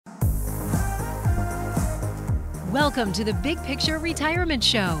Welcome to the Big Picture Retirement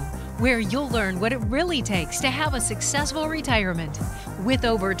Show, where you'll learn what it really takes to have a successful retirement. With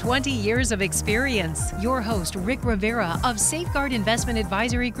over 20 years of experience, your host, Rick Rivera of Safeguard Investment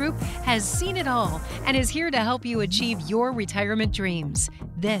Advisory Group, has seen it all and is here to help you achieve your retirement dreams.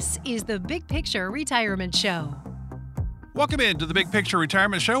 This is the Big Picture Retirement Show. Welcome into the Big Picture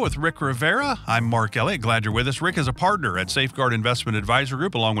Retirement Show with Rick Rivera. I'm Mark Elliott. Glad you're with us. Rick is a partner at Safeguard Investment Advisory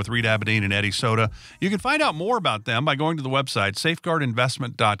Group, along with Reed Abedin and Eddie Soda. You can find out more about them by going to the website,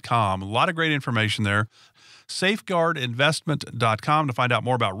 safeguardinvestment.com. A lot of great information there. Safeguardinvestment.com to find out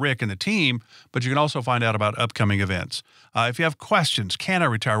more about Rick and the team, but you can also find out about upcoming events. If you have questions, can I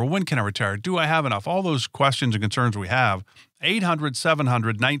retire? Well, when can I retire? Do I have enough? All those questions and concerns we have,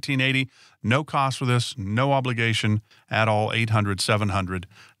 800-700-1980. No cost for this, no obligation at all,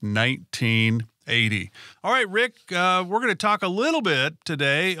 800-700-1980. All right, Rick, we're going to talk a little bit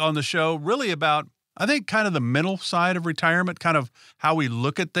today on the show really about, I think, kind of the mental side of retirement, kind of how we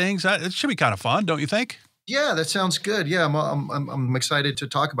look at things. It should be kind of fun, don't you think? Yeah, that sounds good. Yeah, I'm excited to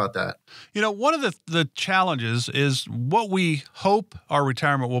talk about that. You know, one of the challenges is what we hope our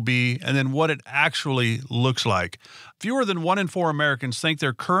retirement will be and then what it actually looks like. Fewer than 1 in 4 Americans think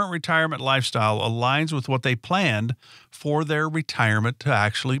their current retirement lifestyle aligns with what they planned for their retirement to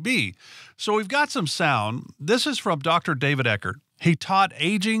actually be. So we've got some sound. This is from Dr. David Eckert. He taught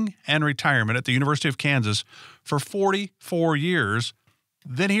aging and retirement at the University of Kansas for 44 years.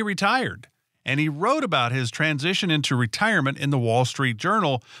 Then he retired. And he wrote about his transition into retirement in the Wall Street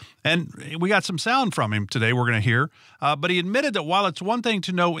Journal. And we got some sound from him today we're going to hear. But he admitted that while it's one thing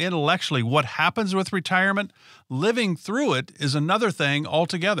to know intellectually what happens with retirement, living through it is another thing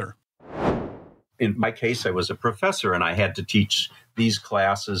altogether. In my case, I was a professor and I had to teach these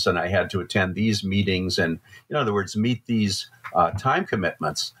classes and I had to attend these meetings and, in other words, meet these time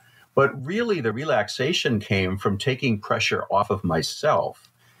commitments. But really, the relaxation came from taking pressure off of myself.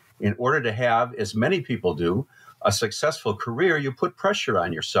 In order to have, as many people do, a successful career, you put pressure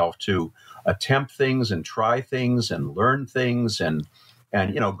on yourself to attempt things and try things and learn things and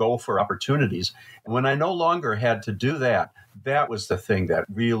go for opportunities. And when I no longer had to do that, that was the thing that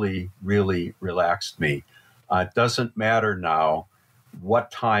really, really relaxed me. It doesn't matter now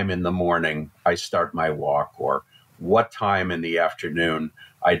what time in the morning I start my walk or what time in the afternoon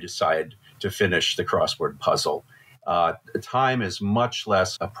I decide to finish the crossword puzzle. Time is much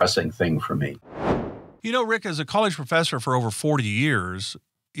less a pressing thing for me. You know, Rick, as a college professor for over 40 years,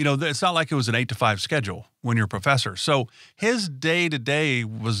 you know, it's not like it was an 8-to-5 schedule when you're a professor. So his day-to-day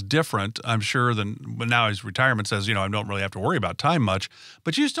was different, I'm sure, than now his retirement says, you know, I don't really have to worry about time much.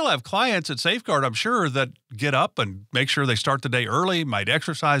 But you still have clients at Safeguard, I'm sure, that get up and make sure they start the day early, might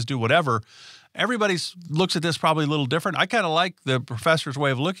exercise, do whatever. Everybody looks at this probably a little different. I kind of like the professor's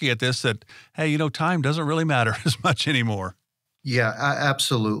way of looking at this that, hey, you know, time doesn't really matter as much anymore. Yeah,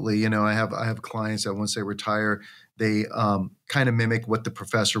 absolutely. You know, I have clients that once they retire, they kind of mimic what the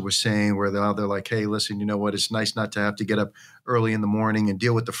professor was saying, where they're like, hey, listen, you know what? It's nice not to have to get up early in the morning and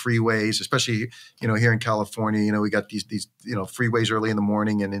deal with the freeways, especially, you know, here in California, you know, we got these freeways early in the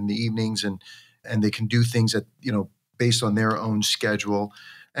morning and in the evenings, and they can do things that, you know, based on their own schedule.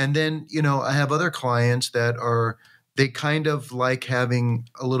 And then, you know, I have other clients that they kind of like having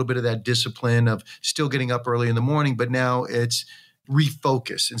a little bit of that discipline of still getting up early in the morning, but now it's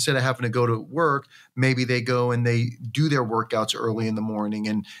refocus. Instead of having to go to work, maybe they go and they do their workouts early in the morning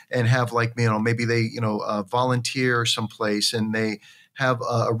and have, like, you know, maybe they, you know, volunteer someplace and they have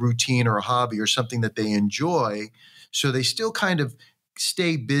a routine or a hobby or something that they enjoy. So they still kind of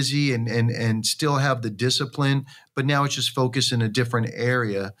stay busy and still have the discipline, but now it's just focused in a different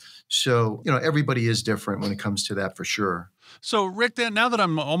area. So, you know, everybody is different when it comes to that for sure. So, Rick, then, now that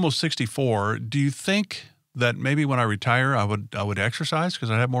I'm almost 64, do you think that maybe when I retire, I would exercise because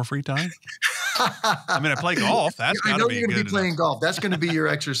I'd have more free time? I mean, I play golf. That's got to be good. I know you're going to be playing golf. That's going to be your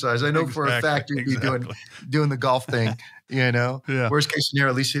exercise. I know for a fact you'll be doing the golf thing, you know? Yeah. Worst case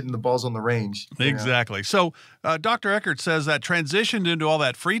scenario, at least hitting the balls on the range. Exactly. Know? So Dr. Eckert says that transition into all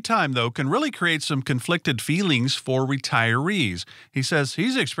that free time, though, can really create some conflicted feelings for retirees. He says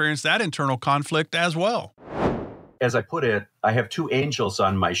he's experienced that internal conflict as well. As I put it, I have 2 angels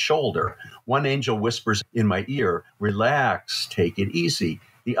on my shoulder. One angel whispers in my ear, relax, take it easy.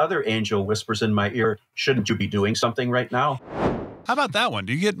 The other angel whispers in my ear, shouldn't you be doing something right now? How about that one?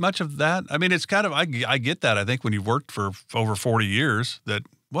 Do you get much of that? I mean, it's kind of, I get that. I think when you've worked for over 40 years that,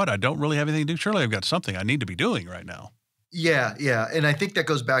 I don't really have anything to do. Surely I've got something I need to be doing right now. Yeah. And I think that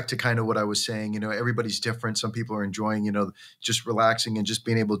goes back to kind of what I was saying. You know, everybody's different. Some people are enjoying, you know, just relaxing and just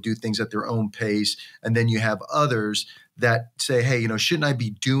being able to do things at their own pace. And then you have others that say, hey, shouldn't I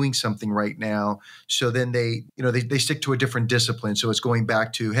be doing something right now? So then they stick to a different discipline. So it's going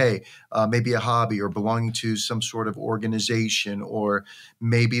back to, hey, maybe a hobby or belonging to some sort of organization, or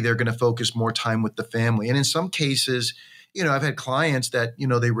maybe they're going to focus more time with the family. And in some cases, I've had clients that,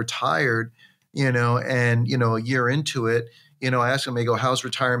 they retired, and, a year into it, I ask them, they go, how's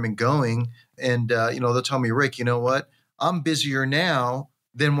retirement going? And, they'll tell me, Rick, you know what? I'm busier now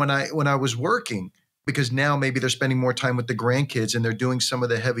than when I was working, because now maybe they're spending more time with the grandkids and they're doing some of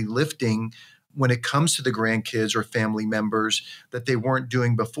the heavy lifting when it comes to the grandkids or family members that they weren't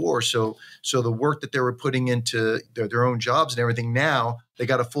doing before. So the work that they were putting into their own jobs and everything, now they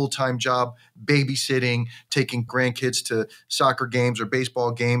got a full-time job babysitting, taking grandkids to soccer games or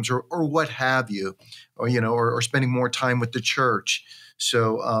baseball games or what have you, or spending more time with the church.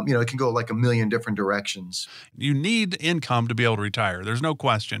 So, it can go like a million different directions. You need income to be able to retire. There's no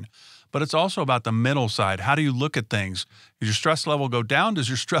question. But it's also about the mental side. How do you look at things? Does your stress level go down? Does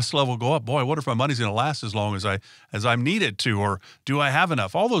your stress level go up? Boy, what if my money's going to last as long as I'm needed to? Or do I have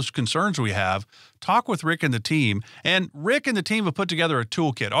enough? All those concerns we have. Talk with Rick and the team. And Rick and the team have put together a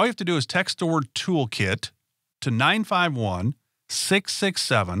toolkit. All you have to do is text the word toolkit to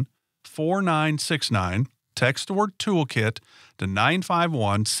 951-667-4969. Text the word toolkit to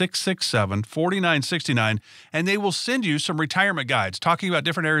 951-667-4969, and they will send you some retirement guides talking about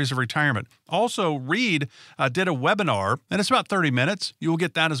different areas of retirement. Also, Reed did a webinar, and it's about 30 minutes. You will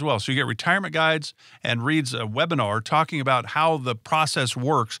get that as well. So you get retirement guides and Reed's webinar talking about how the process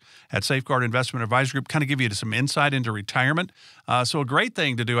works at Safeguard Investment Advisory Group, kind of give you some insight into retirement. So a great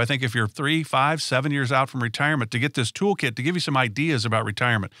thing to do, I think, if you're 3, 5, 7 years out from retirement, to get this toolkit to give you some ideas about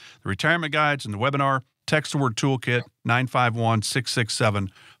retirement. The retirement guides and the webinar. Text the word toolkit,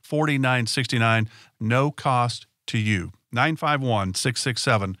 951-667-4969. No cost to you.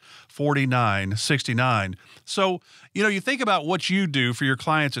 951-667-4969. So, you think about what you do for your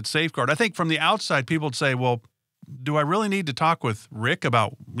clients at Safeguard. I think from the outside, people would say, well, do I really need to talk with Rick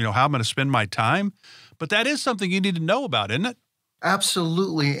about, how I'm going to spend my time? But that is something you need to know about, isn't it?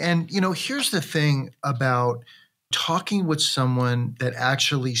 Absolutely. And, here's the thing about talking with someone that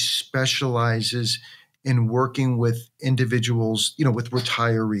actually specializes in working with individuals, with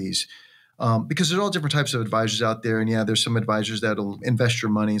retirees, because there's all different types of advisors out there. And yeah, there's some advisors that'll invest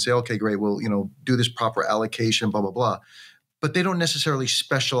your money and say, okay, great, we'll, do this proper allocation, blah, blah, blah. But they don't necessarily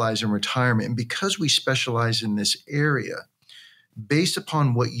specialize in retirement. And because we specialize in this area, based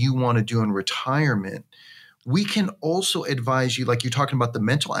upon what you want to do in retirement, we can also advise you, like you're talking about the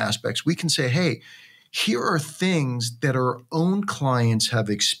mental aspects. We can say, hey, here are things that our own clients have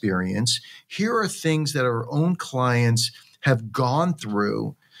experienced. Here are things that our own clients have gone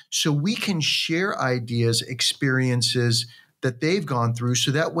through. So we can share ideas, experiences that they've gone through.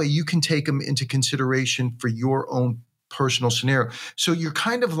 So that way you can take them into consideration for your own personal scenario. So you're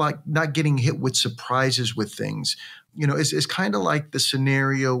kind of like not getting hit with surprises with things. It's kind of like the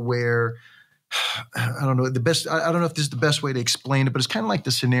scenario where, I don't know I don't know if this is the best way to explain it, but it's kind of like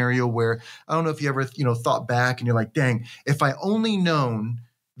the scenario where, I don't know if you ever, thought back and you're like, dang, if I only known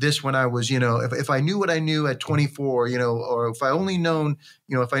this when I was, if I knew what I knew at 24, or if I only known,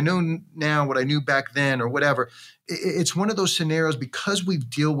 if I know now what I knew back then or whatever. It's one of those scenarios, because we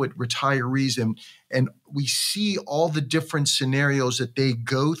deal with retirees and we see all the different scenarios that they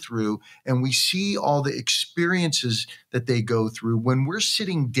go through, and we see all the experiences that they go through. When we're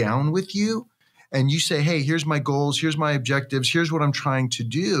sitting down with you, and you say, hey, here's my goals, here's my objectives, here's what I'm trying to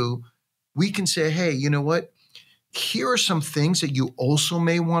do, we can say, hey, you know what? Here are some things that you also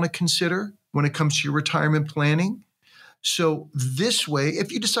may want to consider when it comes to your retirement planning. So this way,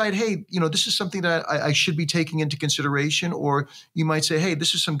 if you decide, hey, this is something that I should be taking into consideration, or you might say, hey,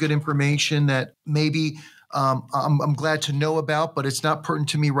 this is some good information that maybe I'm glad to know about, but it's not pertinent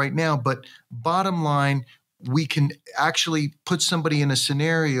to me right now. But bottom line, we can actually put somebody in a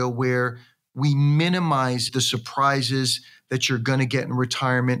scenario where we minimize the surprises that you're going to get in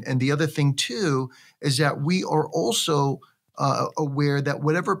retirement. And the other thing, too, is that we are also aware that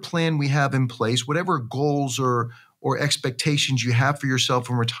whatever plan we have in place, whatever goals or expectations you have for yourself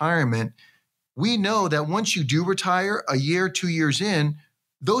in retirement, we know that once you do retire, a year, 2 years in,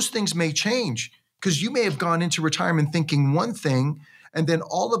 those things may change, because you may have gone into retirement thinking one thing, and then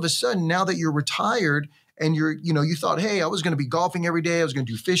all of a sudden, now that you're retired, and you thought, hey, I was going to be golfing every day, I was going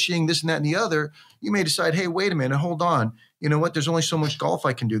to do fishing, this and that and the other, you may decide, hey, wait a minute, hold on. You know what? There's only so much golf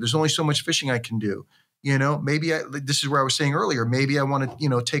I can do. There's only so much fishing I can do. Maybe this is where I was saying earlier, maybe I want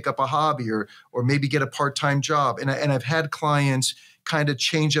to, take up a hobby or maybe get a part-time job. And I've had clients kind of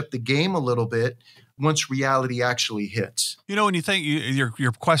change up the game a little bit once reality actually hits. You know, when you think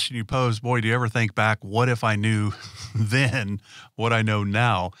your question you posed, boy, do you ever think back, what if I knew then what I know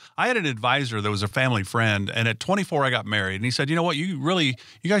now? I had an advisor that was a family friend, and at 24, I got married. And he said, you know what, you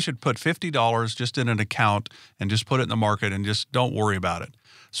guys should put $50 just in an account and just put it in the market and just don't worry about it.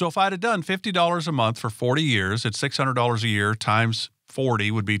 So if I'd have done $50 a month for 40 years, it's $600 a year times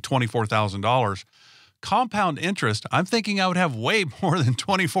 40 would be $24,000. Compound interest, I'm thinking I would have way more than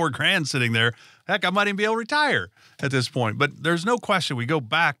 24 grand sitting there. Heck, I might even be able to retire at this point. But there's no question. We go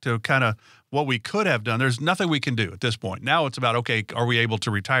back to kind of what we could have done. There's nothing we can do at this point. Now it's about, okay, are we able to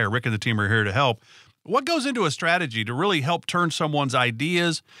retire? Rick and the team are here to help. What goes into a strategy to really help turn someone's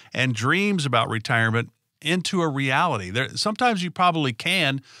ideas and dreams about retirement into a reality? Sometimes you probably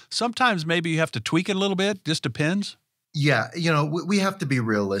can. Sometimes maybe you have to tweak it a little bit. Just depends. Yeah. We have to be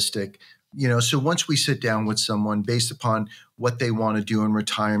realistic. So once we sit down with someone based upon what they want to do in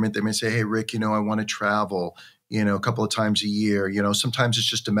retirement, they may say, hey, Rick, I want to travel, a couple of times a year. Sometimes it's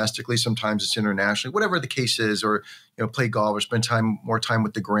just domestically, sometimes it's internationally, whatever the case is, or, play golf or spend more time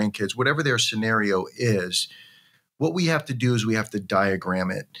with the grandkids, whatever their scenario is. What we have to do is we have to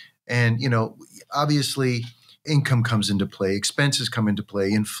diagram it. And, obviously income comes into play, expenses come into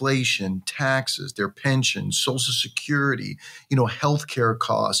play, inflation, taxes, their pension, Social Security, healthcare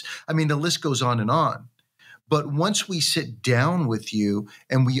costs. I mean, the list goes on and on. But once we sit down with you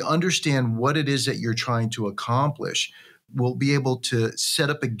and we understand what it is that you're trying to accomplish, we'll be able to set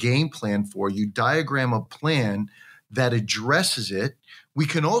up a game plan for you, diagram a plan that addresses it. We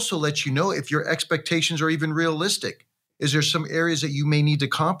can also let you know if your expectations are even realistic. Is there some areas that you may need to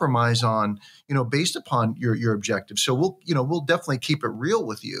compromise on, based upon your objectives? So we'll definitely keep it real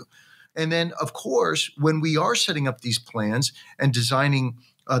with you. And then, of course, when we are setting up these plans and designing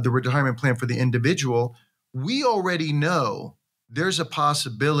the retirement plan for the individual, we already know there's a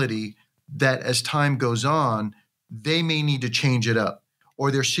possibility that as time goes on, they may need to change it up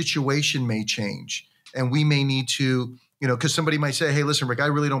or their situation may change. And we may need to, because somebody might say, hey, listen, Rick, I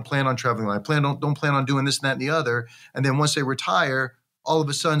really don't plan on traveling. I don't plan on doing this and that and the other. And then once they retire, all of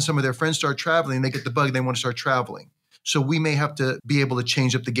a sudden, some of their friends start traveling. They get the bug. They want to start traveling. So we may have to be able to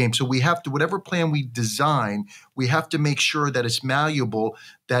change up the game. So we have to, whatever plan we design, we have to make sure that it's malleable,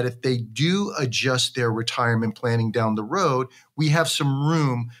 that if they do adjust their retirement planning down the road, we have some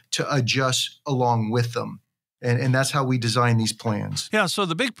room to adjust along with them. And that's how we design these plans. Yeah, so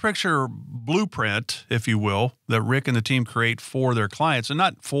the big picture blueprint, if you will, that Rick and the team create for their clients, and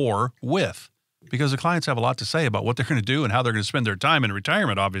not with, because the clients have a lot to say about what they're going to do and how they're going to spend their time in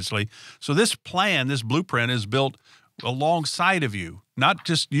retirement, obviously. So this plan, this blueprint is built alongside of you, not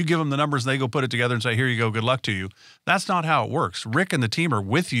just you give them the numbers and they go put it together and say, here you go, good luck to you. That's not how it works. Rick and the team are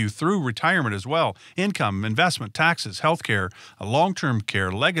with you through retirement as well. Income, investment, taxes, healthcare, long-term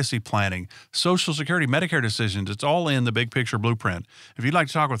care, legacy planning, Social Security, Medicare decisions. It's all in the big picture blueprint. If you'd like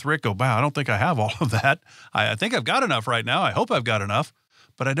to talk with Rick, go, wow, I don't think I have all of that. I think I've got enough right now. I hope I've got enough,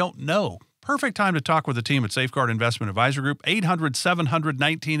 but I don't know. Perfect time to talk with the team at Safeguard Investment Advisor Group,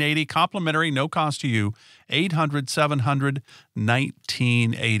 800-700-1980, complimentary, no cost to you,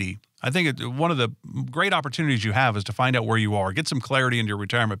 800-700-1980. I think one of the great opportunities you have is to find out where you are, get some clarity into your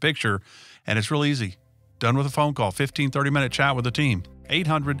retirement picture, and it's real easy. Done with a phone call, 15, 30-minute chat with the team,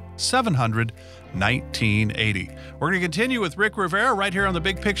 800-700-1980. We're going to continue with Rick Rivera right here on the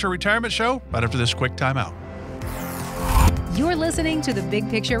Big Picture Retirement Show, right after this quick timeout. You're listening to the Big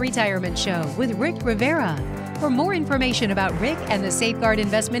Picture Retirement Show with Rick Rivera. For more information about Rick and the Safeguard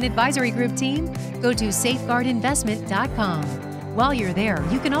Investment Advisory Group team, go to safeguardinvestment.com. While you're there,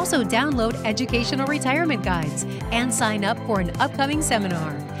 you can also download educational retirement guides and sign up for an upcoming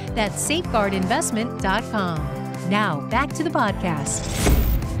seminar. That's safeguardinvestment.com. Now, back to the podcast.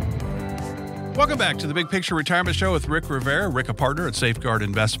 Welcome back to the Big Picture Retirement Show with Rick Rivera. Rick, a partner at Safeguard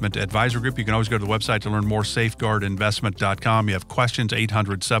Investment Advisor Group. You can always go to the website to learn more, safeguardinvestment.com. You have questions,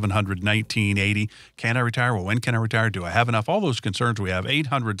 800-700-1980. Can I retire? Well, when can I retire? Do I have enough? All those concerns we have,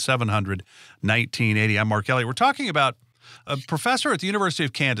 800-700-1980. I'm Mark Elliott. We're talking about a professor at the University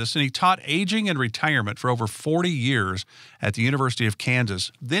of Kansas, and he taught aging and retirement for over 40 years at the University of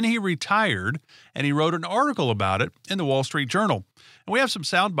Kansas. Then he retired, and he wrote an article about it in the Wall Street Journal. And we have some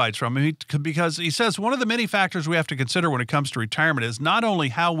sound bites from him because he says one of the many factors we have to consider when it comes to retirement is not only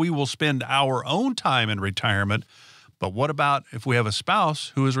how we will spend our own time in retirement, but what about if we have a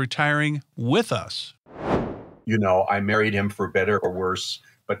spouse who is retiring with us? I married him for better or worse,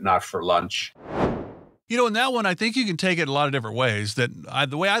 but not for lunch. In that one, I think you can take it a lot of different ways.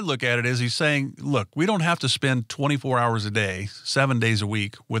 The way I look at it is he's saying, look, we don't have to spend 24 hours a day, 7 days a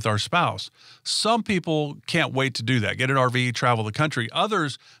week with our spouse. Some people can't wait to do that, get an RV, travel the country.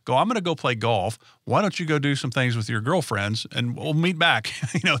 Others go, I'm going to go play golf. Why don't you go do some things with your girlfriends and we'll meet back,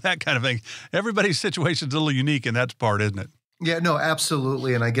 that kind of thing. Everybody's situation's a little unique in that part, isn't it? Yeah, no,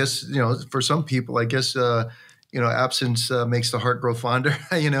 absolutely. And I guess, for some people, absence makes the heart grow fonder.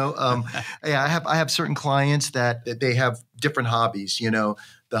 Yeah, I have certain clients that they have different hobbies.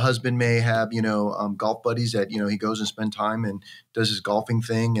 The husband may have golf buddies that he goes and spend time and does his golfing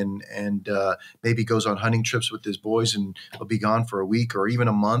thing, and maybe goes on hunting trips with his boys and will be gone for a week or even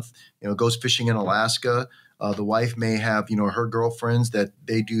a month. Goes fishing in Alaska. The wife may have her girlfriends that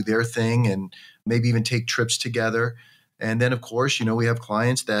they do their thing and maybe even take trips together. And then, of course, we have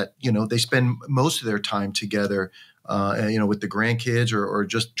clients that, they spend most of their time together, with the grandkids or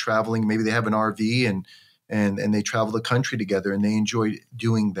just traveling. Maybe they have an RV and they travel the country together and they enjoy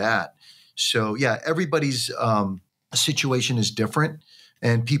doing that. So, yeah, everybody's situation is different.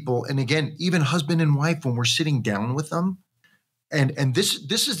 And again, even husband and wife, when we're sitting down with them, and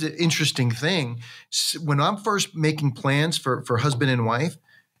this is the interesting thing. When I'm first making plans for husband and wife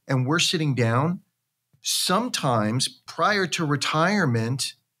and we're sitting down, sometimes prior to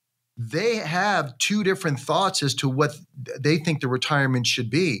retirement, they have two different thoughts as to what they think the retirement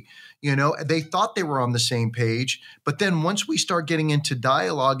should be. They thought they were on the same page, but then once we start getting into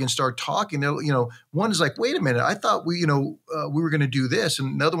dialogue and start talking, one is like, wait a minute, I thought we were going to do this.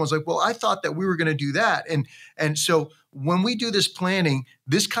 And the other one's like, well, I thought that we were going to do that. And so when we do this planning,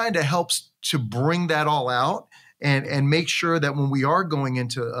 this kind of helps to bring that all out. And make sure that when we are going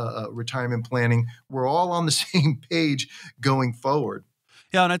into retirement planning, we're all on the same page going forward.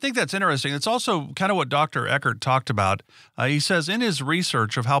 Yeah, and I think that's interesting. It's also kind of what Dr. Eckert talked about. He says in his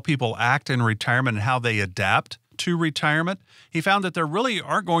research of how people act in retirement and how they adapt to retirement, he found that there really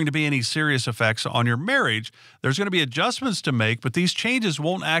aren't going to be any serious effects on your marriage. There's going to be adjustments to make, but these changes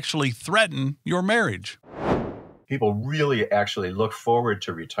won't actually threaten your marriage. People really actually look forward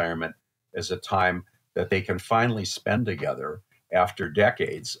to retirement as a time that they can finally spend together after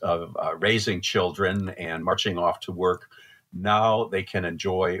decades of raising children and marching off to work. Now they can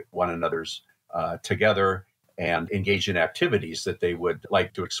enjoy one another's together and engage in activities that they would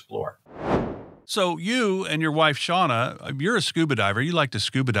like to explore. So you and your wife, Shauna, you're a scuba diver. You like to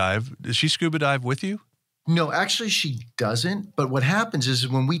scuba dive. Does she scuba dive with you? No, actually she doesn't. But what happens is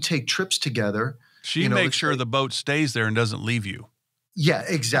when we take trips together, she makes sure the boat stays there and doesn't leave you. Yeah,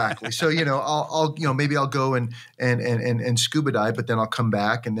 exactly. So, I'll maybe I'll go and scuba dive, but then I'll come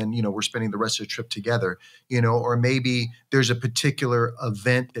back and then, we're spending the rest of the trip together, or maybe there's a particular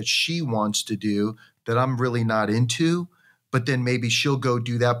event that she wants to do that I'm really not into, but then maybe she'll go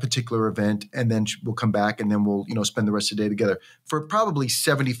do that particular event and then we'll come back and then we'll, spend the rest of the day together. For probably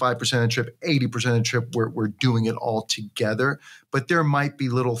 75% of the trip, 80% of the trip, we're doing it all together. But there might be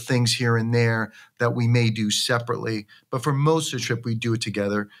little things here and there that we may do separately. But for most of the trip, we do it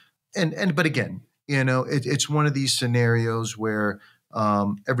together. But again, it's one of these scenarios where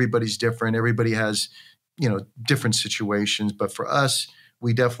everybody's different. Everybody has, different situations. But for us,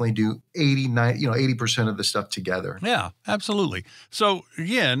 we definitely do 80% of the stuff together. Yeah, absolutely. So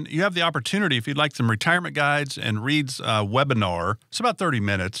again, you have the opportunity, if you'd like some retirement guides and Reed's webinar, it's about 30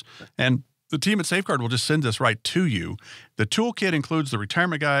 minutes. And the team at Safeguard will just send this right to you. The toolkit includes the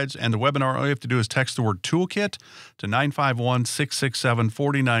retirement guides and the webinar. All you have to do is text the word toolkit to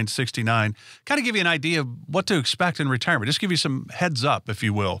 951-667-4969. Kind of give you an idea of what to expect in retirement. Just give you some heads up, if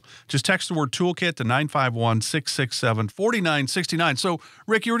you will. Just text the word toolkit to 951-667-4969. So,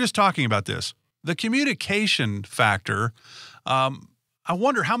 Rick, you were just talking about this. The communication factor, I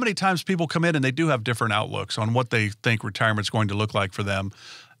wonder how many times people come in and they do have different outlooks on what they think retirement's going to look like for them.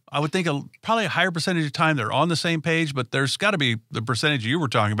 I would think probably a higher percentage of time they're on the same page, but there's got to be the percentage you were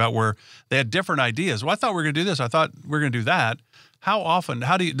talking about where they had different ideas. Well, I thought we were going to do this. I thought we were going to do that. How often?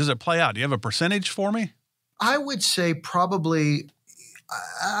 Does it play out? Do you have a percentage for me? I would say probably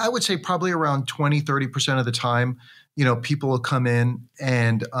around 20, 30% of the time, people will come in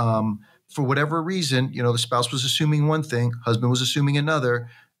and for whatever reason, the spouse was assuming one thing, husband was assuming another.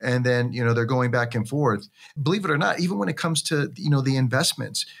 And then, they're going back and forth. Believe it or not, even when it comes to, the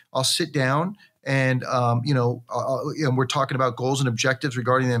investments, I'll sit down and, we're talking about goals and objectives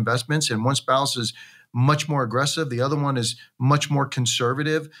regarding the investments. And one spouse is much more aggressive. The other one is much more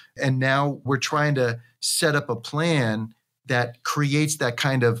conservative. And now we're trying to set up a plan that creates that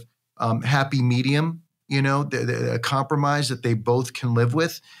kind of happy medium, a compromise that they both can live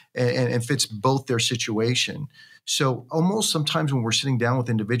with and fits both their situation. So almost sometimes when we're sitting down with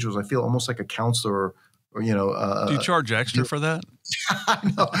individuals, I feel almost like a counselor or you know. Do you charge extra for that?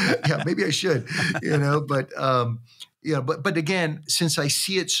 I know. Yeah, maybe I should. You know, but but again, since I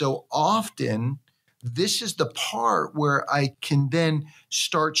see it so often, this is the part where I can then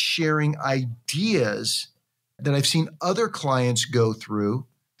start sharing ideas that I've seen other clients go through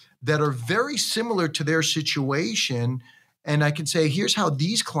that are very similar to their situation. And I can say, here's how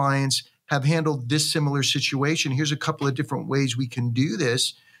these clients have handled this similar situation. Here's a couple of different ways we can do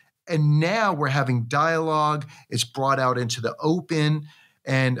this. And now we're having dialogue. It's brought out into the open,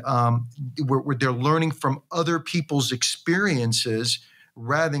 and they're learning from other people's experiences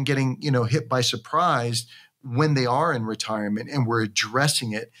rather than getting hit by surprise when they are in retirement, and we're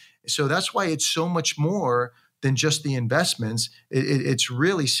addressing it. So that's why it's so much more than just the investments. It's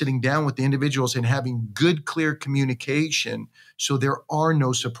really sitting down with the individuals and having good, clear communication so there are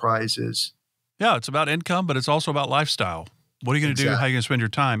no surprises. Yeah, it's about income, but it's also about lifestyle. What are you going to do? How are you going to spend your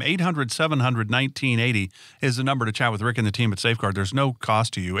time? 800-700-1980 is the number to chat with Rick and the team at Safeguard. There's no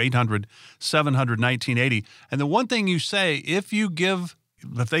cost to you. 800-700-1980. And the one thing you say, if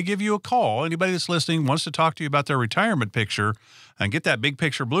they give you a call, anybody that's listening wants to talk to you about their retirement picture and get that big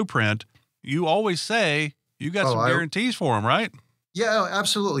picture blueprint, you always say you got some guarantees for them, right? Yeah,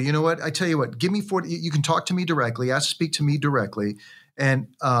 absolutely. You know what? I tell you what, give me 40. You can talk to me directly, speak to me directly, and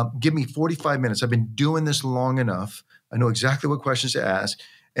give me 45 minutes. I've been doing this long enough. I know exactly what questions to ask,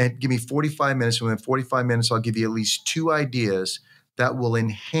 and give me 45 minutes. And within 45 minutes, I'll give you at least 2 ideas that will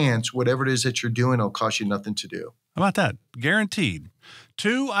enhance whatever it is that you're doing. It'll cost you nothing to do. How about that? Guaranteed.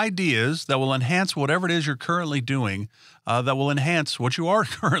 2 ideas that will enhance whatever it is you're currently doing, that will enhance what you are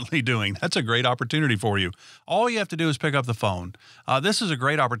currently doing. That's a great opportunity for you. All you have to do is pick up the phone. This is a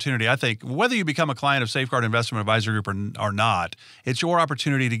great opportunity, I think. Whether you become a client of Safeguard Investment Advisory Group or not, it's your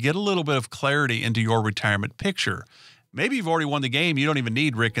opportunity to get a little bit of clarity into your retirement picture. Maybe you've already won the game. You don't even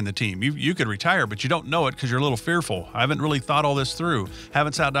need Rick and the team. You could retire, but you don't know it because you're a little fearful. I haven't really thought all this through.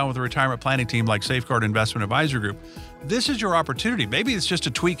 Haven't sat down with a retirement planning team like Safeguard Investment Advisory Group. This is your opportunity. Maybe it's just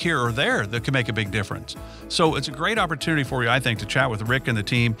a tweak here or there that can make a big difference. So it's a great opportunity for you, I think, to chat with Rick and the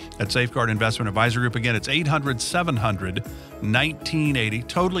team at Safeguard Investment Advisory Group. Again, it's 800-700-1980.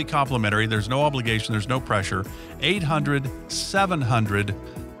 Totally complimentary. There's no obligation. There's no pressure.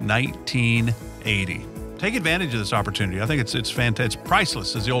 800-700-1980. Take advantage of this opportunity. I think it's fantastic. It's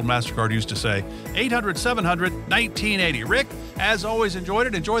priceless, as the old MasterCard used to say. 800-700-1980. Rick, as always, enjoyed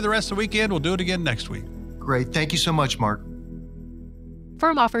it. Enjoy the rest of the weekend. We'll do it again next week. Great. Thank you so much, Mark.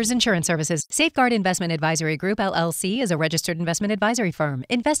 Firm offers insurance services. Safeguard Investment Advisory Group, LLC is a registered investment advisory firm.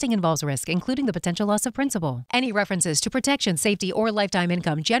 Investing involves risk, including the potential loss of principal. Any references to protection, safety, or lifetime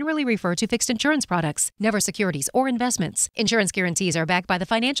income generally refer to fixed insurance products, never securities or investments. Insurance guarantees are backed by the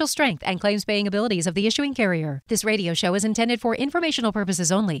financial strength and claims-paying abilities of the issuing carrier. This radio show is intended for informational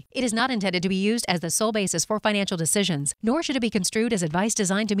purposes only. It is not intended to be used as the sole basis for financial decisions, nor should it be construed as advice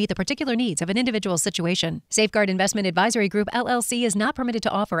designed to meet the particular needs of an individual's situation. Safeguard Investment Advisory Group, LLC is not permitted to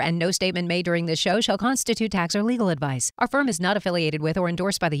offer, and no statement made during this show shall constitute tax or legal advice. Our firm is not affiliated with or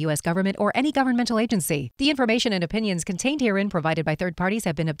endorsed by the U.S. government or any governmental agency. The information and opinions contained herein provided by third parties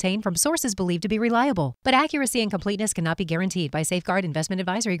have been obtained from sources believed to be reliable, but accuracy and completeness cannot be guaranteed by Safeguard Investment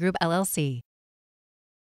Advisory Group, LLC.